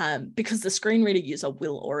because the screen reader user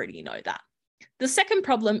will already know that. The second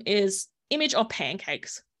problem is image of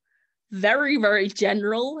pancakes. Very, very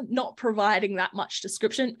general, not providing that much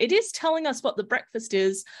description. It is telling us what the breakfast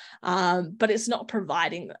is, but it's not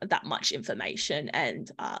providing that much information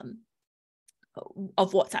and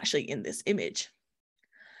of what's actually in this image.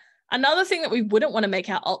 Another thing that we wouldn't want to make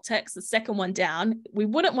our alt text, the second one down, we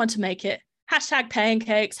wouldn't want to make it hashtag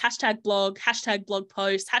pancakes, hashtag blog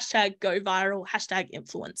post, hashtag go viral, hashtag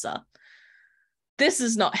influencer. This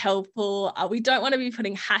is not helpful. We don't want to be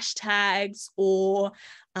putting hashtags or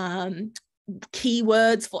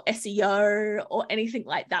keywords for SEO or anything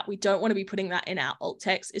like that. We don't want to be putting that in our alt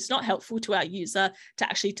text. It's not helpful to our user to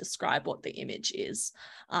actually describe what the image is.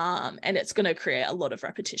 And it's going to create a lot of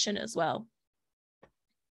repetition as well.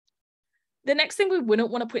 The next thing we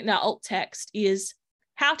wouldn't want to put in our alt text is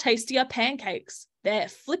how tasty are pancakes? They're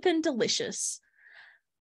flippin' delicious.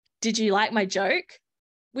 Did you like my joke?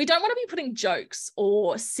 we don't want to be putting jokes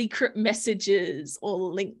or secret messages or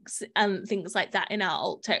links and things like that in our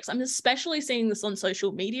alt text. I'm especially seeing this on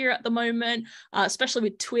social media at the moment, especially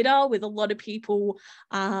with Twitter, with a lot of people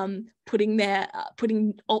putting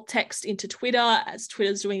alt text into Twitter, as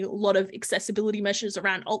Twitter's doing a lot of accessibility measures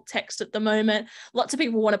around alt text at the moment. Lots of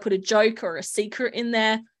people want to put a joke or a secret in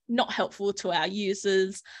there, not helpful to our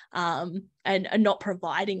users, and not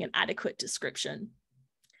providing an adequate description.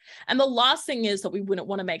 And the last thing is that we wouldn't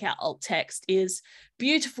want to make our alt text is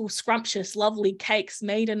beautiful, scrumptious, lovely cakes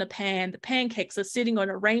made in a pan. The pancakes are sitting on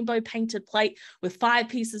a rainbow painted plate with 5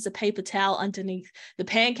 pieces of paper towel underneath. The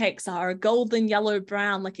pancakes are a golden yellow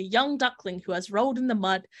brown, like a young duckling who has rolled in the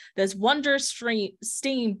mud. There's wondrous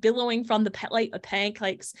steam billowing from the plate of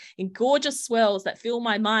pancakes in gorgeous swirls that fill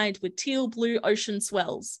my mind with teal blue ocean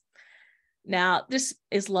swells. Now, this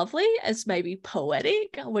is lovely. It's maybe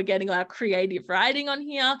poetic. We're getting our creative writing on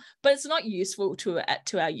here, but it's not useful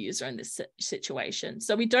to our user in this situation.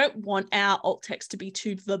 So we don't want our alt text to be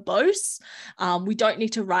too verbose. We don't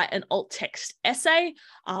need to write an alt text essay.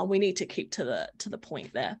 We need to keep to the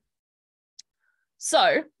point there.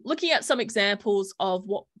 So looking at some examples of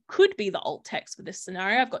what could be the alt text for this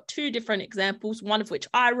scenario, I've got 2 different examples, one of which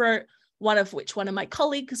I wrote, one of which one of my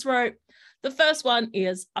colleagues wrote. The first one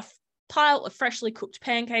is a pile of freshly cooked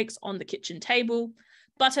pancakes on the kitchen table.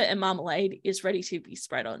 Butter and marmalade is ready to be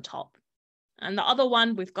spread on top. And the other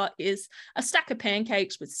one we've got is a stack of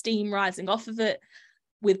pancakes with steam rising off of it,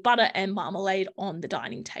 with butter and marmalade on the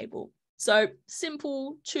dining table. So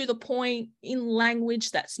simple, to the point, in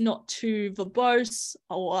language that's not too verbose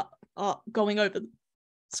or going over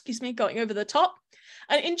the top.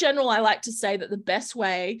 And in general, I like to say that the best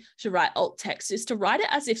way to write alt text is to write it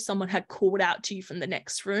as if someone had called out to you from the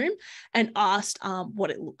next room and asked what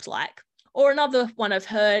it looked like. Or another one I've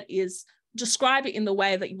heard is describe it in the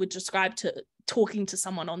way that you would describe to talking to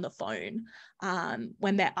someone on the phone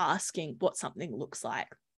when they're asking what something looks like.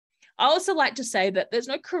 I also like to say that there's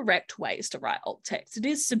no correct ways to write alt text. It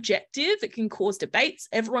is subjective. It can cause debates.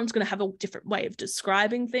 Everyone's going to have a different way of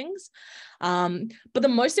describing things. But the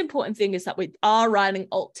most important thing is that we are writing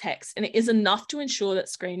alt text, and it is enough to ensure that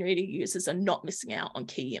screen reader users are not missing out on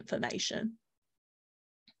key information.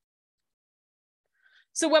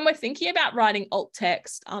 So when we're thinking about writing alt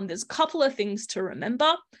text, there's a couple of things to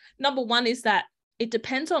remember. Number one is that it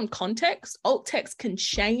depends on context. Alt text can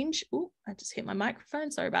change. Oh, I just hit my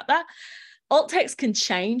microphone. Sorry about that. Alt text can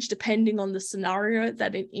change depending on the scenario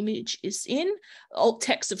that an image is in. Alt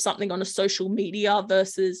text of something on a social media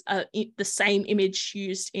versus the same image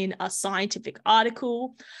used in a scientific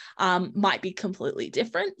article might be completely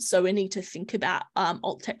different. So we need to think about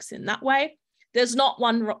alt text in that way. There's not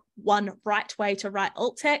one right way to write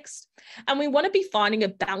alt text, and we want to be finding a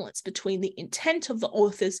balance between the intent of the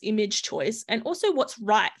author's image choice and also what's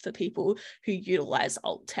right for people who utilize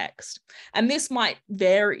alt text. And this might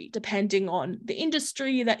vary depending on the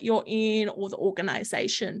industry that you're in or the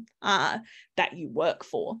organization that you work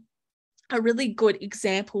for. A really good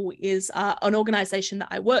example is an organization that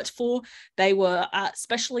I worked for. They were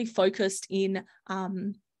specially focused in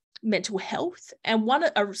mental health, and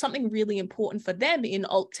something really important for them in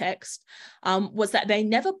alt text was that they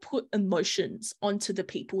never put emotions onto the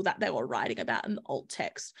people that they were writing about in the alt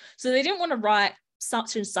text. So they didn't want to write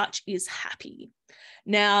such and such is happy.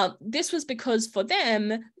 Now, this was because for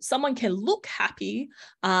them, someone can look happy,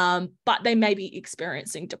 but they may be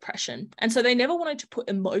experiencing depression. And so they never wanted to put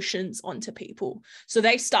emotions onto people. So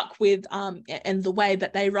they stuck with, and the way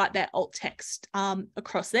that they write their alt text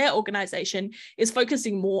across their organization is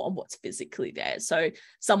focusing more on what's physically there. So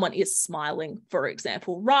someone is smiling, for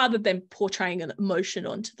example, rather than portraying an emotion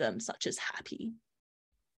onto them, such as happy.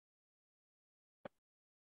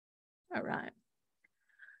 All right.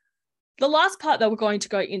 The last part that we're going to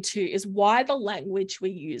go into is why the language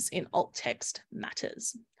we use in alt text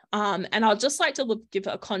matters. And I'd just like to give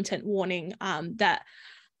a content warning that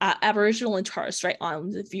Aboriginal and Torres Strait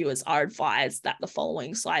Islander viewers are advised that the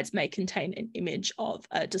following slides may contain an image of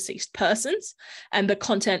a deceased persons, and the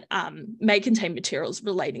content may contain materials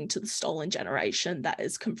relating to the stolen generation that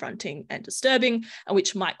is confronting and disturbing, and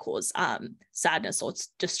which might cause sadness or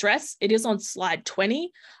distress. It is on slide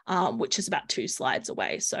 20, which is about 2 slides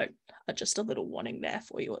away. So just a little warning there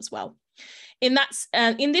for you as well. In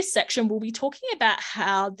this section, we'll be talking about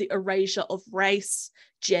how the erasure of race,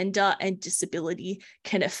 gender, and disability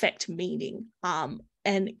can affect meaning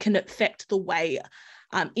and can affect the way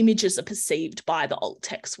images are perceived by the alt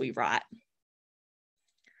text we write.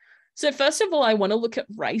 So first of all, I want to look at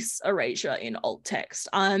race erasure in alt text.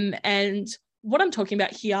 And what I'm talking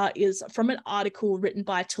about here is from an article written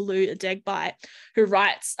by Tolu Adegbai, who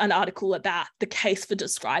writes an article about the case for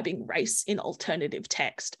describing race in alternative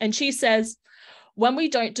text. And she says, when we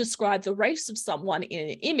don't describe the race of someone in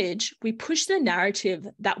an image, we push the narrative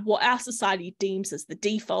that what our society deems as the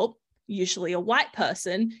default, usually a white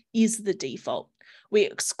person, is the default. We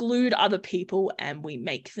exclude other people and we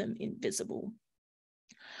make them invisible.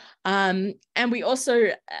 And we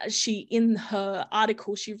also, in her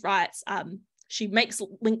article, she writes, she makes a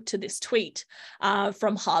link to this tweet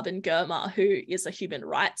from Haben Girma, who is a human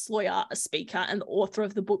rights lawyer, a speaker, and the author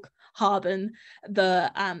of the book Haben, the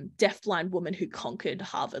deafblind woman who conquered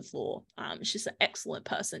Harvard Law. She's an excellent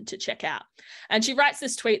person to check out. And she writes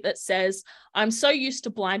this tweet that says, I'm so used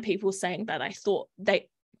to blind people saying that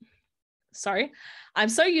I'm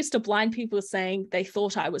so used to blind people saying they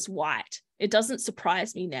thought I was white. It doesn't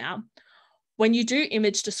surprise me now. When you do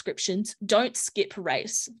image descriptions, don't skip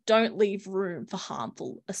race. Don't leave room for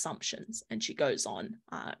harmful assumptions. And she goes on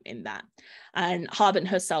in that. And Haben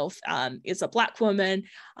herself is a Black woman.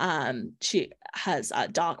 She has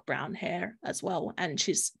dark brown hair as well. And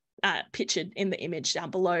she's pictured in the image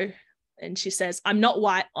down below. And she says, I'm not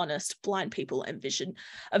white, honest, blind people and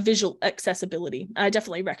visual accessibility. And I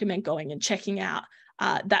definitely recommend going and checking out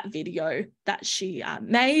that video that she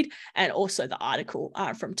made, and also the article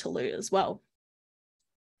from Tolu as well.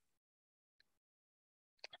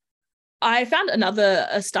 I found another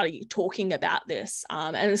study talking about this,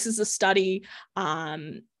 and this is a study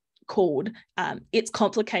called It's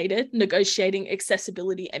Complicated, Negotiating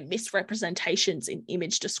Accessibility and Misrepresentations in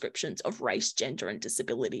Image Descriptions of Race, Gender and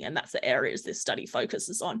Disability. And that's the areas this study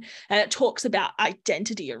focuses on. And it talks about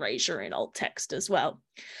identity erasure in alt text as well.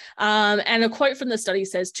 And a quote from the study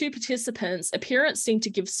says, 2 participants' appearance seemed to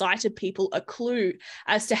give sighted people a clue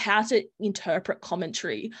as to how to interpret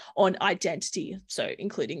commentary on identity, so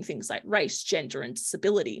including things like race, gender, and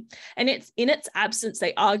disability. And in its absence,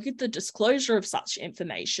 they argued the disclosure of such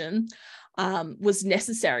information was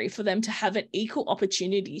necessary for them to have an equal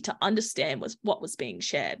opportunity to understand what was being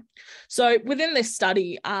shared. So within this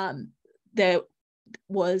study, there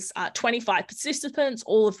was 25 participants,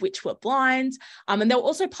 all of which were blind, and they were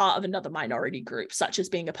also part of another minority group, such as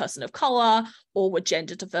being a person of color or were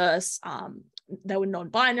gender diverse. They were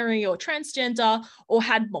non-binary or transgender or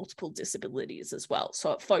had multiple disabilities as well.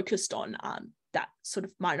 So it focused on that sort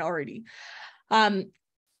of minority.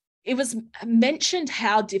 It was mentioned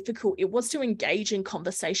how difficult it was to engage in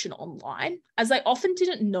conversation online, as they often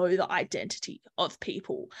didn't know the identity of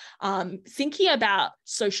people. Thinking about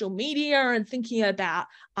social media and thinking about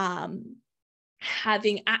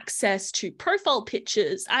having access to profile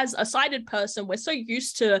pictures, as a sighted person, we're so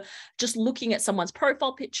used to just looking at someone's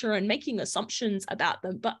profile picture and making assumptions about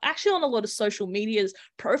them. But actually on a lot of social medias,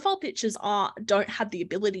 profile pictures don't have the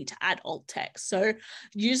ability to add alt text. So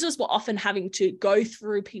users were often having to go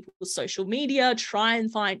through people's social media, try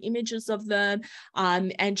and find images of them,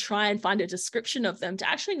 and try and find a description of them to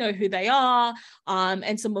actually know who they are,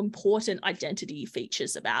 and some important identity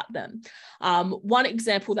features about them. One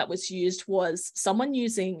example that was used was someone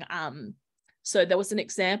using, so there was an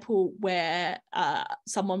example where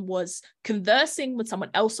someone was conversing with someone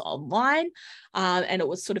else online, and it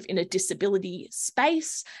was sort of in a disability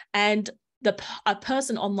space, and a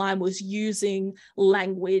person online was using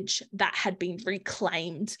language that had been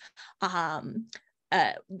reclaimed,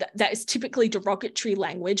 that is typically derogatory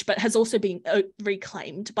language, but has also been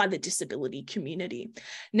reclaimed by the disability community.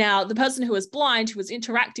 Now, the person who was blind, who was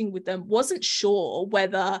interacting with them, wasn't sure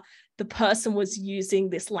whether the person was using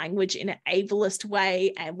this language in an ableist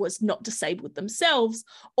way and was not disabled themselves,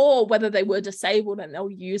 or whether they were disabled and they were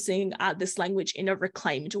using this language in a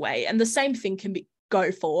reclaimed way. And the same thing can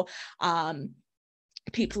go for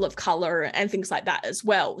people of color and things like that as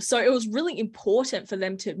well. So it was really important for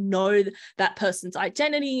them to know that person's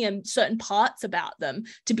identity and certain parts about them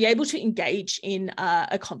to be able to engage in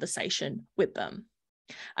a conversation with them.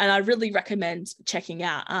 And I really recommend checking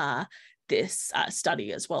out this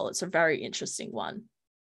study as well. It's a very interesting one.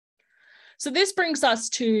 So this brings us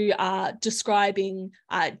to describing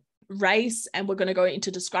race, and we're going to go into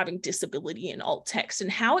describing disability in alt text and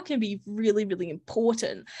how it can be really, really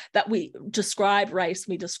important that we describe race,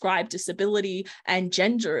 we describe disability and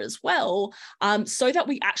gender as well, so that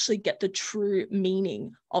we actually get the true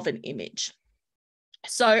meaning of an image.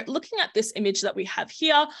 So looking at this image that we have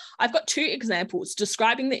here, I've got 2 examples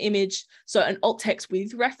describing the image. So an alt text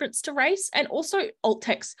with reference to race and also alt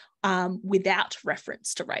text without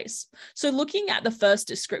reference to race. So looking at the first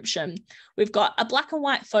description, we've got a black and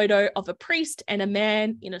white photo of a priest and a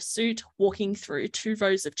man in a suit walking through 2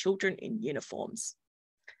 rows of children in uniforms.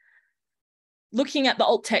 looking at the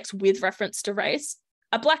alt text with reference to race,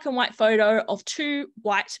 a black and white photo of two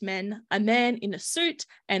white men, a man in a suit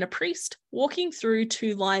and a priest walking through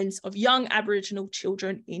two lines of young Aboriginal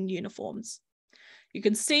children in uniforms. You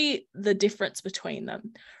can see the difference between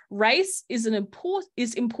them. Race is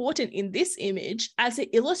important in this image as it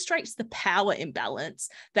illustrates the power imbalance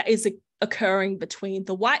that is occurring between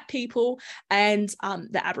the white people and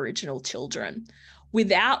the Aboriginal children.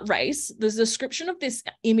 Without race, the description of this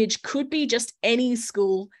image could be just any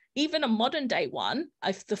school, even a modern day one,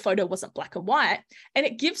 if the photo wasn't black and white, and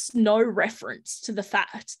it gives no reference to the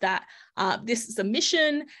fact that this is a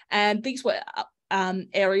mission and these were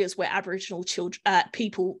areas where Aboriginal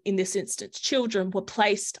people, in this instance, children, were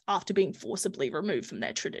placed after being forcibly removed from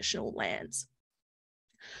their traditional lands.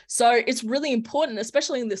 So it's really important,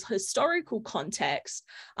 especially in this historical context,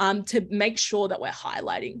 to make sure that we're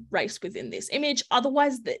highlighting race within this image.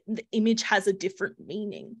 Otherwise, the image has a different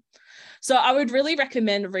meaning. So I would really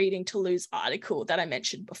recommend reading Tulu's article that I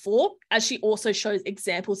mentioned before, as she also shows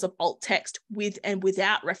examples of alt text with and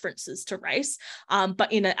without references to race,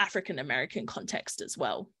 but in an African-American context as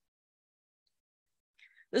well.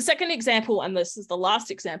 The second example, and this is the last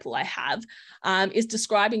example I have, is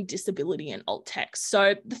describing disability in alt text.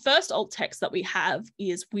 So the first alt text that we have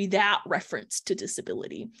is without reference to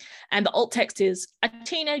disability. And the alt text is a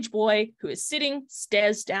teenage boy who is sitting,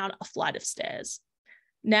 stares down a flight of stairs.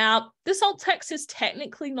 Now, this alt text is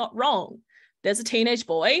technically not wrong. There's a teenage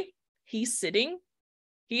boy, he's sitting,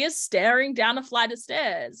 he is staring down a flight of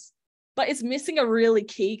stairs, but it's missing a really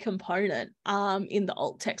key component in the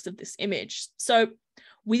alt text of this image. So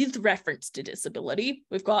with reference to disability,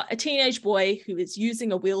 we've got a teenage boy who is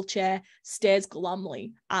using a wheelchair, stares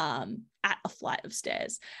glumly at a flight of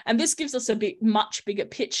stairs. And this gives us a much bigger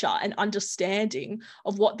picture and understanding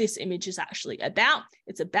of what this image is actually about.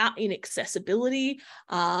 It's about inaccessibility.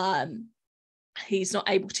 He's not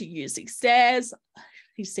able to use these stairs.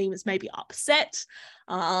 He seems maybe upset.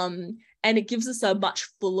 And it gives us a much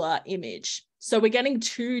fuller image. So we're getting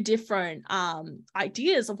two different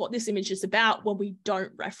ideas of what this image is about when we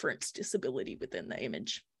don't reference disability within the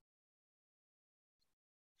image.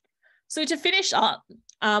 So to finish up,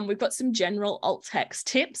 we've got some general alt text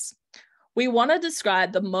tips. We want to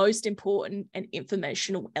describe the most important and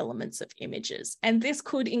informational elements of images. And this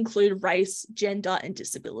could include race, gender, and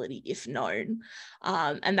disability if known.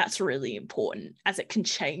 And that's really important as it can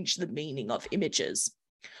change the meaning of images.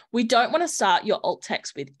 We don't want to start your alt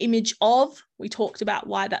text with image of. We talked about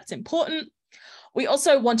why that's important. We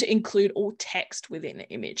also want to include all text within the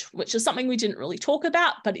image, which is something we didn't really talk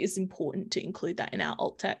about, but it is important to include that in our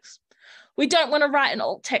alt text. We don't want to write an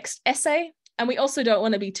alt text essay, and we also don't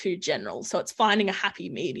want to be too general. So it's finding a happy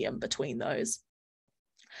medium between those.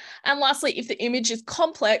 And lastly, if the image is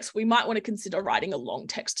complex, we might want to consider writing a long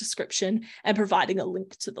text description and providing a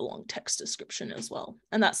link to the long text description as well.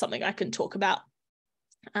 And that's something I can talk about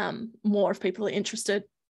more if people are interested.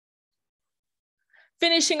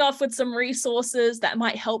 Finishing off with some resources that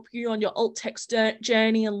might help you on your alt text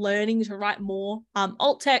journey and learning to write more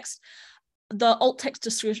alt text. The alt text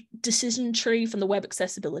decision tree from the Web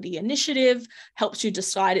Accessibility Initiative helps you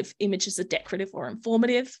decide if images are decorative or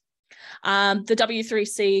informative. The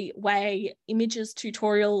W3C Way images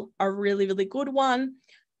tutorial are a really, really good one.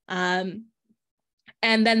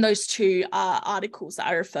 And then those two articles that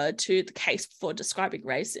I referred to, The Case for Describing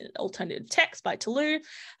Race in Alternative Text by Tulu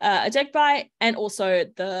Adegbai, and also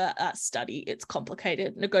the study, It's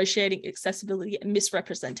Complicated, Negotiating Accessibility and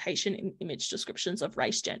Misrepresentation in Image Descriptions of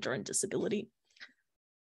Race, Gender and Disability.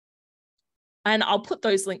 And I'll put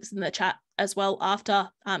those links in the chat as well after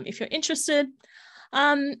if you're interested.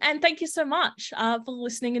 And thank you so much for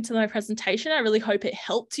listening into my presentation. I really hope it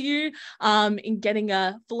helped you in getting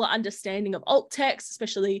a fuller understanding of alt text,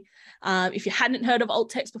 especially if you hadn't heard of alt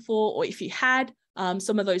text before, or if you had,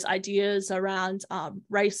 some of those ideas around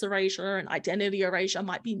race erasure and identity erasure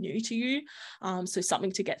might be new to you. So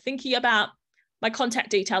something to get thinking about. My contact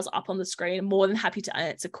details are up on the screen. I'm more than happy to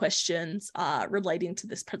answer questions relating to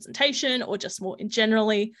this presentation or just more in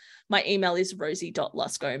generally. My email is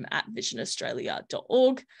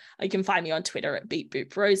rosie.luscombe@visionaustralia.org. You can find me on Twitter at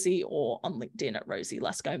beatbooprosie or on LinkedIn at Rosie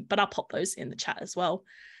Luscombe, but I'll pop those in the chat as well.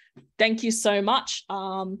 Thank you so much.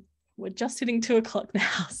 We're just hitting 2 o'clock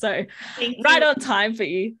now, so right on time for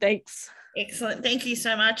you. Thanks. Excellent. Thank you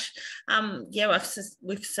so much. Yeah,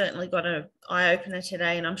 we've certainly got a eye-opener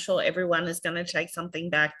today, and I'm sure everyone is going to take something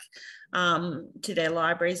back to their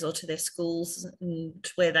libraries or to their schools and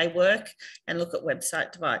where they work and look at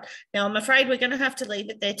website divide. Now, I'm afraid we're going to have to leave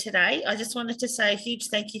it there today. I just wanted to say a huge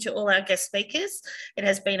thank you to all our guest speakers. It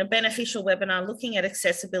has been a beneficial webinar looking at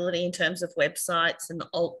accessibility in terms of websites and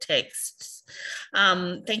alt texts.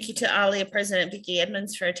 Thank you to ALIA President Vicky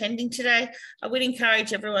Edmonds for attending today. I would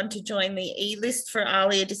encourage everyone to join the e-list for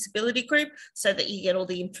ALIA Disability Group so that you get all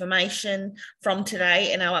the information from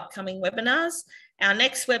today and our upcoming webinars. Our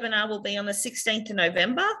next webinar will be on the 16th of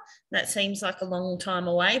November. That seems like a long time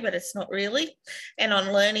away, but it's not really. And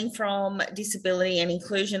on learning from disability and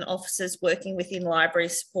inclusion officers working within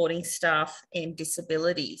libraries, supporting staff and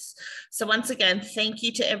disabilities. So once again, thank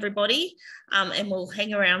you to everybody. And we'll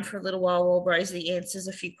hang around for a little while while Rosie answers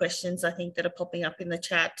a few questions I think that are popping up in the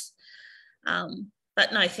chat.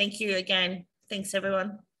 But no, thank you again. Thanks,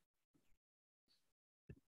 everyone.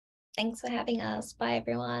 Thanks for having us. Bye,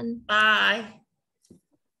 everyone. Bye.